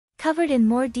Covered in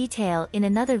more detail in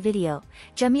another video,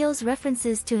 Jamil's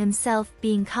references to himself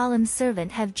being Kalam's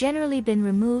servant have generally been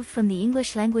removed from the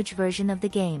English language version of the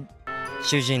game.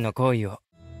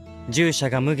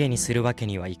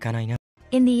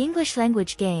 In the English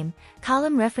language game,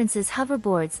 Kalam references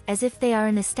hoverboards as if they are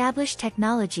an established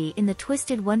technology in the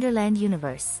twisted Wonderland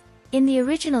universe. In the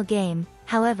original game,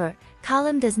 however,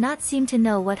 Kalam does not seem to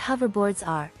know what hoverboards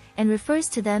are, and refers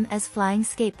to them as flying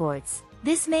skateboards.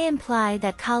 This may imply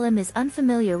that Kalam is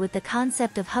unfamiliar with the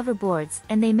concept of hoverboards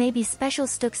and they may be special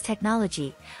Stux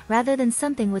technology, rather than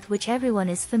something with which everyone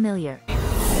is familiar.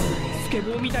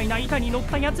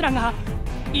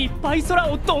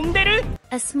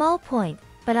 A small point,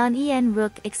 but on En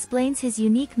Rook explains his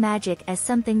unique magic as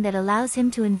something that allows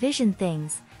him to envision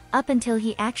things, up until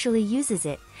he actually uses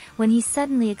it, when he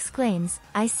suddenly exclaims,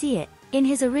 "I see it." In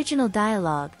his original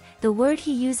dialogue, the word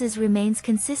he uses remains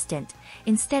consistent,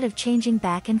 instead of changing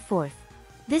back and forth.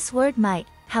 This word might,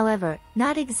 however,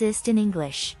 not exist in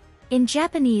English. In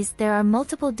Japanese there are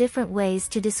multiple different ways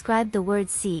to describe the word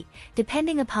see,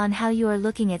 depending upon how you are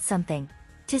looking at something.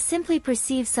 To simply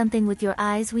perceive something with your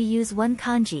eyes we use one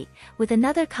kanji, with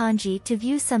another kanji to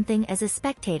view something as a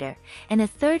spectator, and a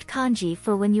third kanji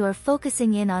for when you are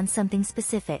focusing in on something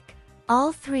specific.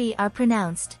 All three are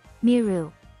pronounced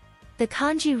miru. The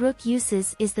kanji Rook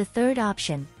uses is the third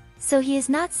option. So he is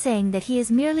not saying that he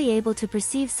is merely able to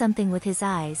perceive something with his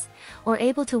eyes, or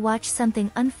able to watch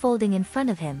something unfolding in front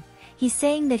of him. He's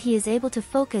saying that he is able to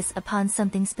focus upon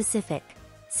something specific.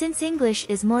 Since English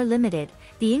is more limited,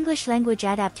 the English language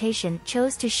adaptation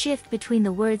chose to shift between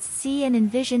the words see and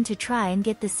envision to try and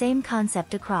get the same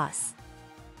concept across.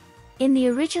 In the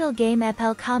original game,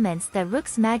 Epel comments that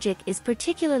Rook's magic is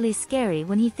particularly scary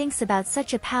when he thinks about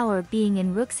such a power being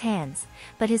in Rook's hands,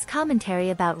 but his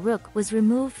commentary about Rook was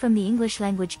removed from the English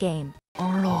language game.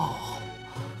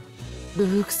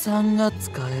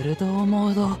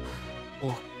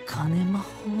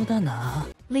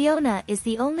 Leona is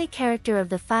the only character of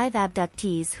the 5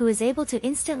 abductees who is able to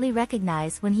instantly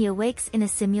recognize when he awakes in a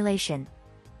simulation.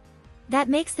 That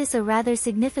makes this a rather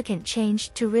significant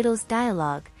change to Riddle's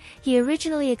dialogue. He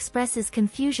originally expresses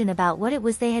confusion about what it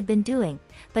was they had been doing,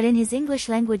 but in his English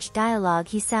language dialogue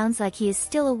he sounds like he is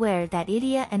still aware that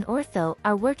Idia and Ortho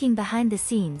are working behind the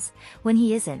scenes, when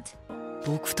he isn't.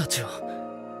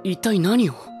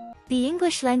 The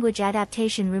English language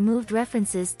adaptation removed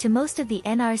references to most of the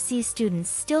NRC students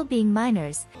still being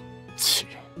minors.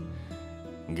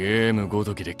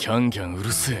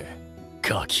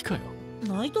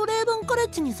 ナイトレーブンカレ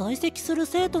ッジに在籍する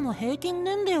生徒の平均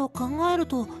年齢を考える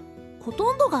と、ほ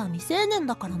とんどが未成年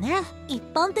だからね。一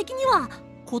般的には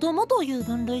子供という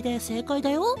分類で正解だ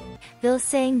よ。Bill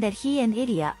saying that he and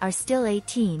Idia are still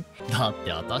 18. だっ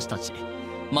て私たち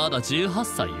まだ18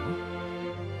歳よ。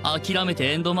諦め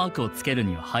てエンドマークをつける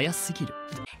には早すぎる。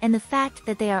And the fact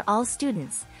that they are all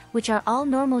students, which are all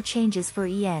normal changes for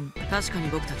En. 確かに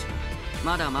僕たちは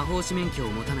まだ魔法師免許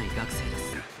を持たない学生で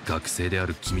す。 学生であ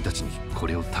る君たちにこ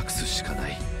れを託すしかな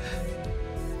い。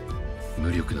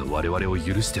無力な我々を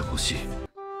許してほしい。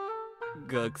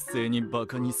学生にバ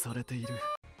カにされている。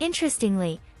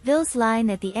Interestingly, Vill's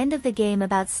line at the end of the game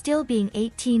about still being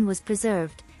 18 was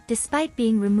preserved, despite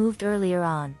being removed earlier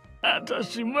on.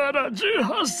 私まだ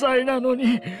18歳なの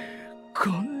に、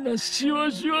こんなシワ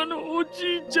シワのおじい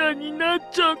ちゃんになっ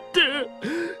ちゃって。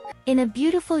In a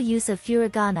beautiful use of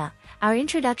furigana, our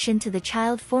introduction to the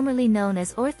child formerly known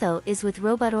as Ortho is with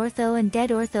Robot Ortho and Dead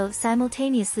Ortho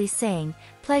simultaneously saying,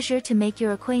 "Pleasure to make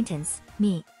your acquaintance,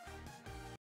 me."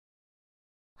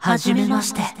 はじめま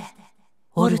して、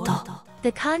Ortho.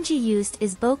 The kanji used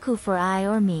is boku for I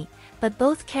or me, but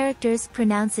both characters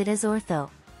pronounce it as Ortho.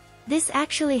 This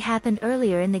actually happened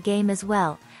earlier in the game as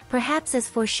well, perhaps as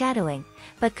foreshadowing,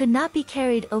 but could not be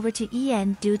carried over to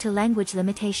En due to language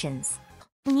limitations.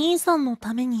 Nii-sanの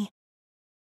ために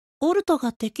Ortho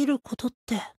ができることっ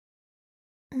て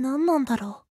何なんだ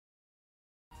ろ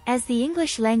う? As the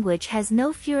English language has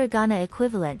no furigana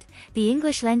equivalent, the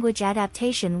English language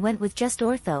adaptation went with just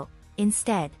Ortho,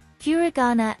 instead.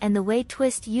 Furigana and the way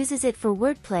Twist uses it for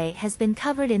wordplay has been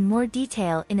covered in more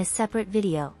detail in a separate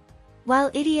video. While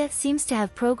Idia seems to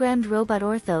have programmed Robot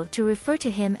Ortho to refer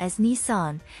to him as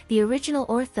Nii-san, the original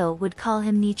Ortho would call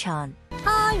him Nii-chan.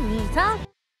 Hi, Nii-chan!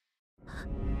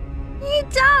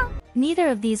 Nii-chan! Neither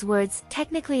of these words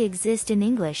technically exist in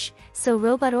English, so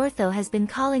Robot Ortho has been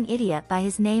calling Idia by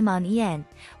his name on En,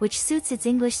 which suits its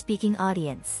English-speaking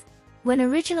audience. When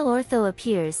original Ortho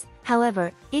appears,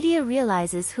 however, Idia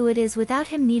realizes who it is without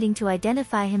him needing to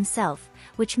identify himself,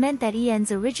 which meant that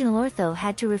En's original Ortho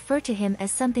had to refer to him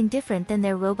as something different than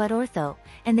their Robot Ortho,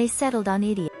 and they settled on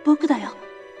Idia. 僕だよ、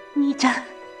兄ちゃん。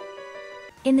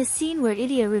In the scene where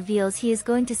Idia reveals he is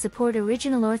going to support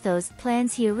original Ortho's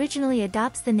plans, he originally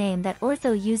adopts the name that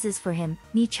Ortho uses for him,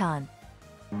 Nii-chan.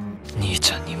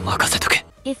 Nii-chanに任せとけ.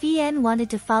 If En wanted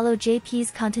to follow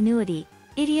JP's continuity,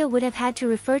 Idia would have had to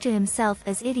refer to himself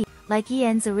as Idia, like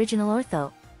En's original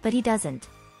Ortho, but he doesn't.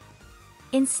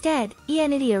 Instead,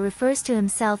 Idia refers to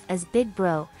himself as Big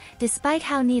Bro, despite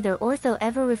how neither Ortho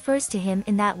ever refers to him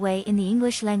in that way in the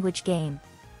English language game.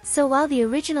 So while the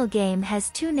original game has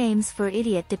two names for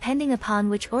Idiot depending upon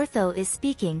which Ortho is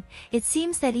speaking, it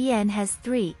seems that En has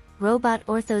three: Robot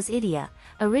Ortho's Idia,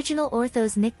 original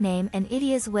Ortho's nickname, and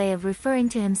Idia's way of referring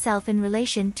to himself in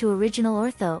relation to original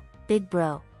Ortho, Big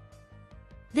Bro.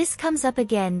 This comes up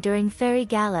again during Fairy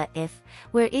Gala If,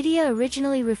 where Idia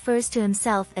originally refers to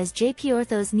himself as JP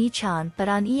Ortho's Nii-chan, but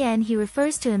on En he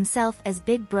refers to himself as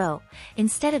Big Bro,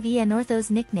 instead of En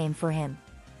Ortho's nickname for him.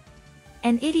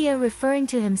 And Idia referring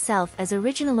to himself as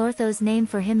original Ortho's name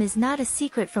for him is not a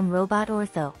secret from Robot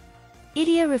Ortho.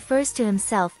 Idia refers to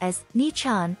himself as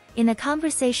Nii-chan in a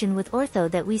conversation with Ortho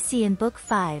that we see in Book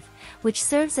 5, which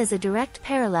serves as a direct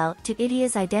parallel to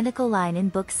Idia's identical line in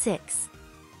Book 6.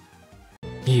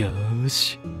 よー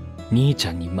し、兄ち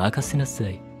ゃんに任せなさ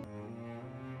い。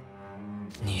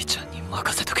兄ちゃんに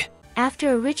任せとけ。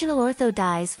 After original Ortho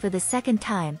dies for the second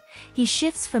time, he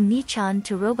shifts from Nii-chan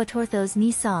to Robot Ortho's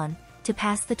Nii-san to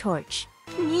pass the torch.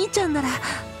 兄ちゃんなら、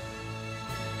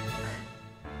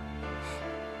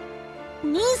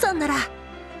兄さんなら、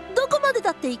どこまで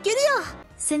だっていけるよ。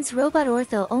 Since Robot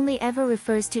Ortho only ever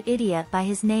refers to Idia by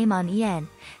his name on En,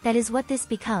 that is what this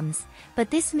becomes,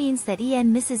 but this means that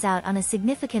En misses out on a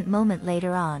significant moment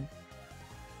later on.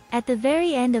 At the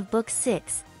very end of Book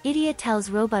 6, Idia tells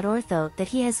Robot Ortho that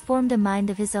he has formed a mind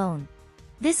of his own.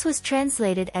 This was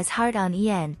translated as heart on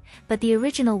En, but the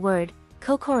original word,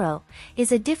 kokoro,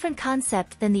 is a different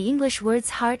concept than the English words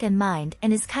heart and mind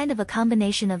and is kind of a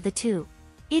combination of the two.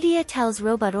 Idia tells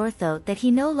Robot Ortho that he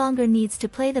no longer needs to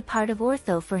play the part of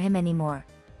Ortho for him anymore.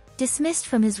 Dismissed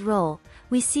from his role,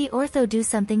 we see Ortho do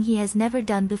something he has never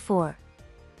done before.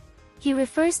 He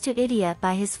refers to Idia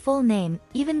by his full name,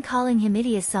 even calling him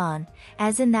Idia-san,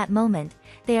 as in that moment,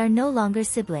 they are no longer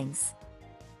siblings.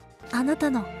 あなた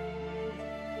の、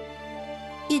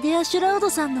イデア・シュラウド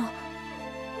さんの、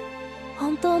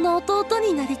本当の弟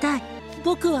になりたい。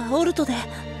僕はオルトで、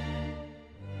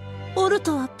オル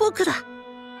トは僕だ。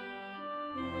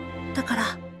だから、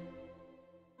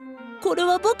これ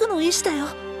は僕の意志だよ。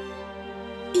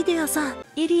イデアさん。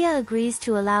Idia agrees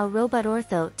to allow Robot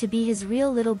Ortho to be his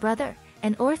real little brother,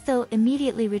 and Ortho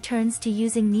immediately returns to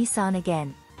using Nii-san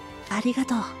again. ありが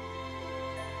とう、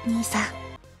兄さん。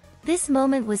 This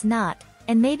moment was not,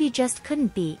 and maybe just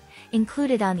couldn't be,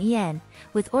 included on En,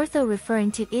 with Ortho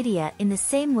referring to Idia in the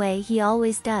same way he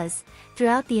always does,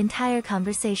 throughout the entire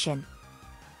conversation.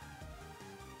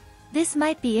 This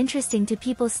might be interesting to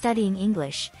people studying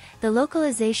English. The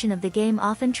localization of the game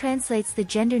often translates the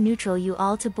gender-neutral you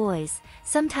all to boys,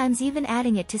 sometimes even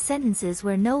adding it to sentences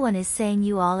where no one is saying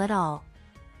you all at all.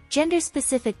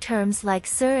 Gender-specific terms like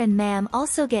sir and ma'am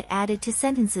also get added to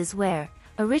sentences where,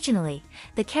 originally,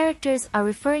 the characters are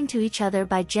referring to each other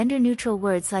by gender-neutral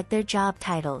words like their job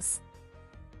titles.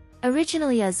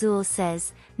 Originally Azul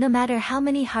says, "No matter how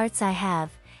many hearts I have,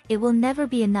 it will never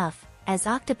be enough, as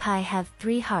octopi have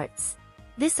 3 hearts."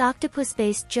 This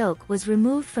octopus-based joke was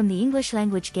removed from the English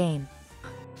language game.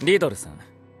 Riddle さ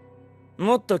ん、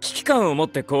もっと危機感を持っ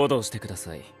て行動してくだ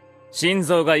さい。心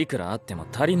臓がいくらあっても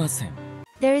足りません。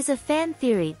There is a fan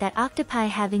theory that octopi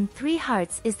having 3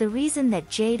 hearts is the reason that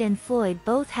Jade and Floyd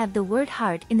both have the word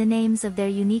heart in the names of their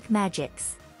unique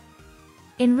magics.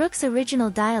 In Rook's original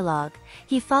dialogue,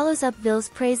 he follows up Ville's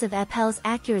praise of Epel's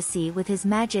accuracy with his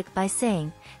magic by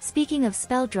saying, "Speaking of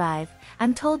spell drive,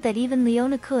 I'm told that even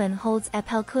Leona-kun holds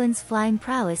Epel-kun's flying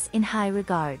prowess in high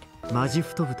regard." マジ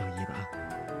フト部といえ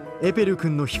ば、エペル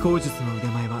君の飛行術の腕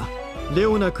前はレ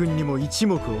オナ君にも一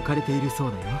目置かれているそ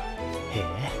うだよ。へ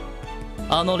え、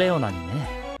あのレオナに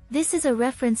ね。This is a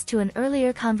reference to an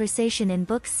earlier conversation in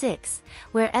Book 6,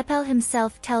 where Epel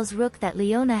himself tells Rook that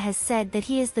Leona has said that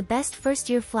he is the best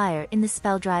first-year flyer in the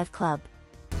Spell Drive Club.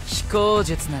 飛行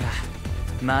術なら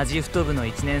マジフト部の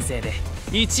1年生で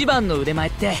一番の腕前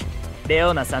ってレ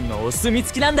オナさんのお墨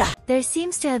付きなんだ。There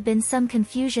seems to have been some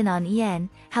confusion on En,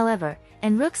 however,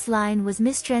 and Rook's line was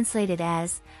mistranslated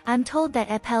as, "I'm told that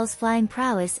Epel's flying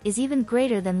prowess is even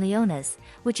greater than Leona's,"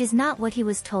 which is not what he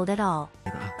was told at all.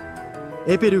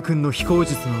 エペル君の飛行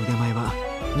術の腕前は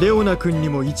レオナ君に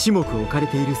も一目置かれ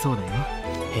ているそうだよ。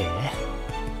へえ、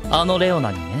あのレオ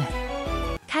ナにね。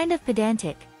Kind of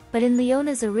pedantic, but in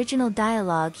Leona's original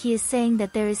dialogue he is saying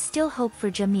that there is still hope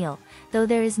for Jamil, though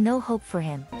there is no hope for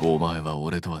him. お前は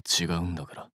俺とは違うんだ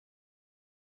から。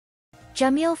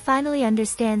 Jamil finally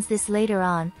understands this later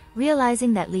on,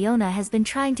 realizing that Leona has been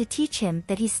trying to teach him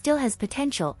that he still has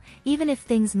potential, even if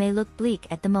things may look bleak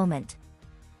at the moment.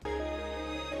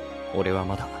 俺は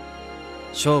まだ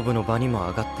勝負の場にも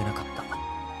上がってなかった。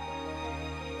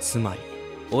つまり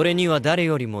俺には誰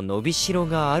よりも伸びしろ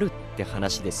があるって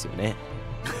話ですよね。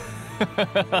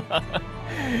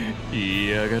言い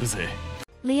やがるぜ。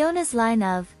 Leona's line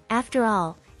of, "After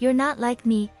all, you're not like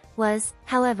me," was,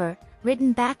 however,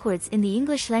 written backwards in the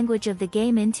English language of the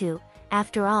game into,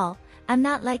 "After all, I'm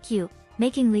not like you,"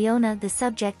 making Leona the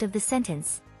subject of the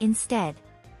sentence, instead.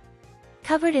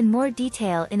 Covered in more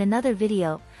detail in another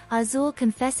video, Azul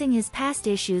confessing his past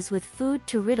issues with food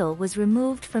to Riddle was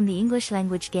removed from the English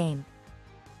language game.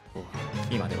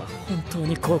 今では本当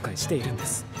に後悔しているんで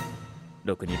す。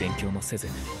ろくに勉強もせず、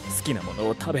好きなもの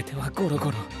を食べてはゴロ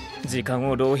ゴロ、時間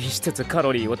を浪費しつつカ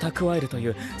ロリーを蓄えるとい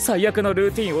う最悪の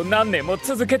ルーティンを何年も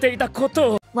続けていたこ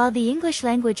とを。While the English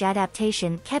language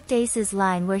adaptation kept Ace's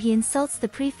line where he insults the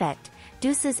prefect,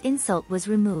 Deuce's insult was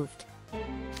removed.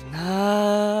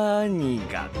 なーに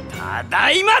がた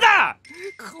だいまだ、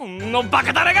このバ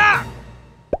カだれが。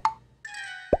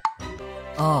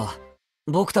ああ、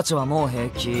僕たちはもう平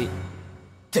気っ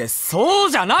てそう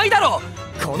じゃないだろ、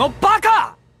このバ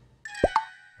カ。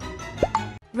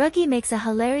Ruggie makes a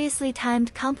hilariously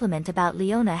timed compliment about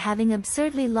Leona having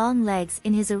absurdly long legs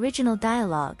in his original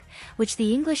dialogue, which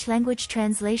the English language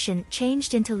translation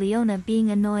changed into Leona being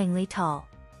annoyingly tall.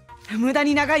 無駄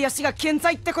に長い足が健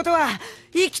在ってことは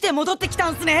生きて戻ってきた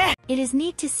んすね。 It is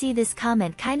neat to see this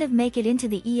comment kind of make it into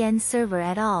the EN server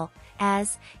at all,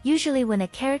 as, usually when a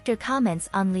character comments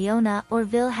on Leona or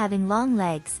Vil having long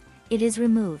legs, it is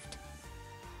removed.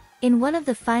 In one of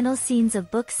the final scenes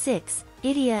of Book 6,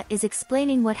 Idia is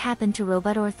explaining what happened to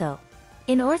Robot Ortho.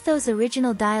 In Ortho's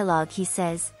original dialogue he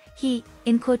says, he,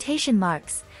 in quotation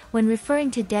marks, when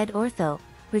referring to dead Ortho,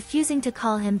 refusing to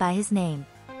call him by his name.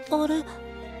 あれ、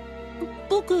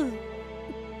僕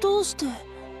どうして。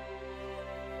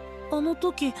あの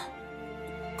時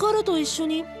彼と一緒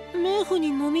に冥府に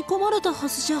飲み込まれたは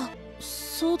ずじゃ。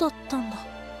そうだったんだ。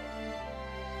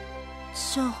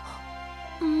じゃ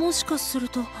あもしかする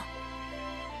と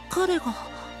彼が。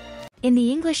 In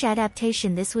the English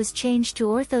adaptation this was changed to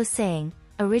Ortho saying,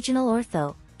 original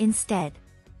Ortho, instead.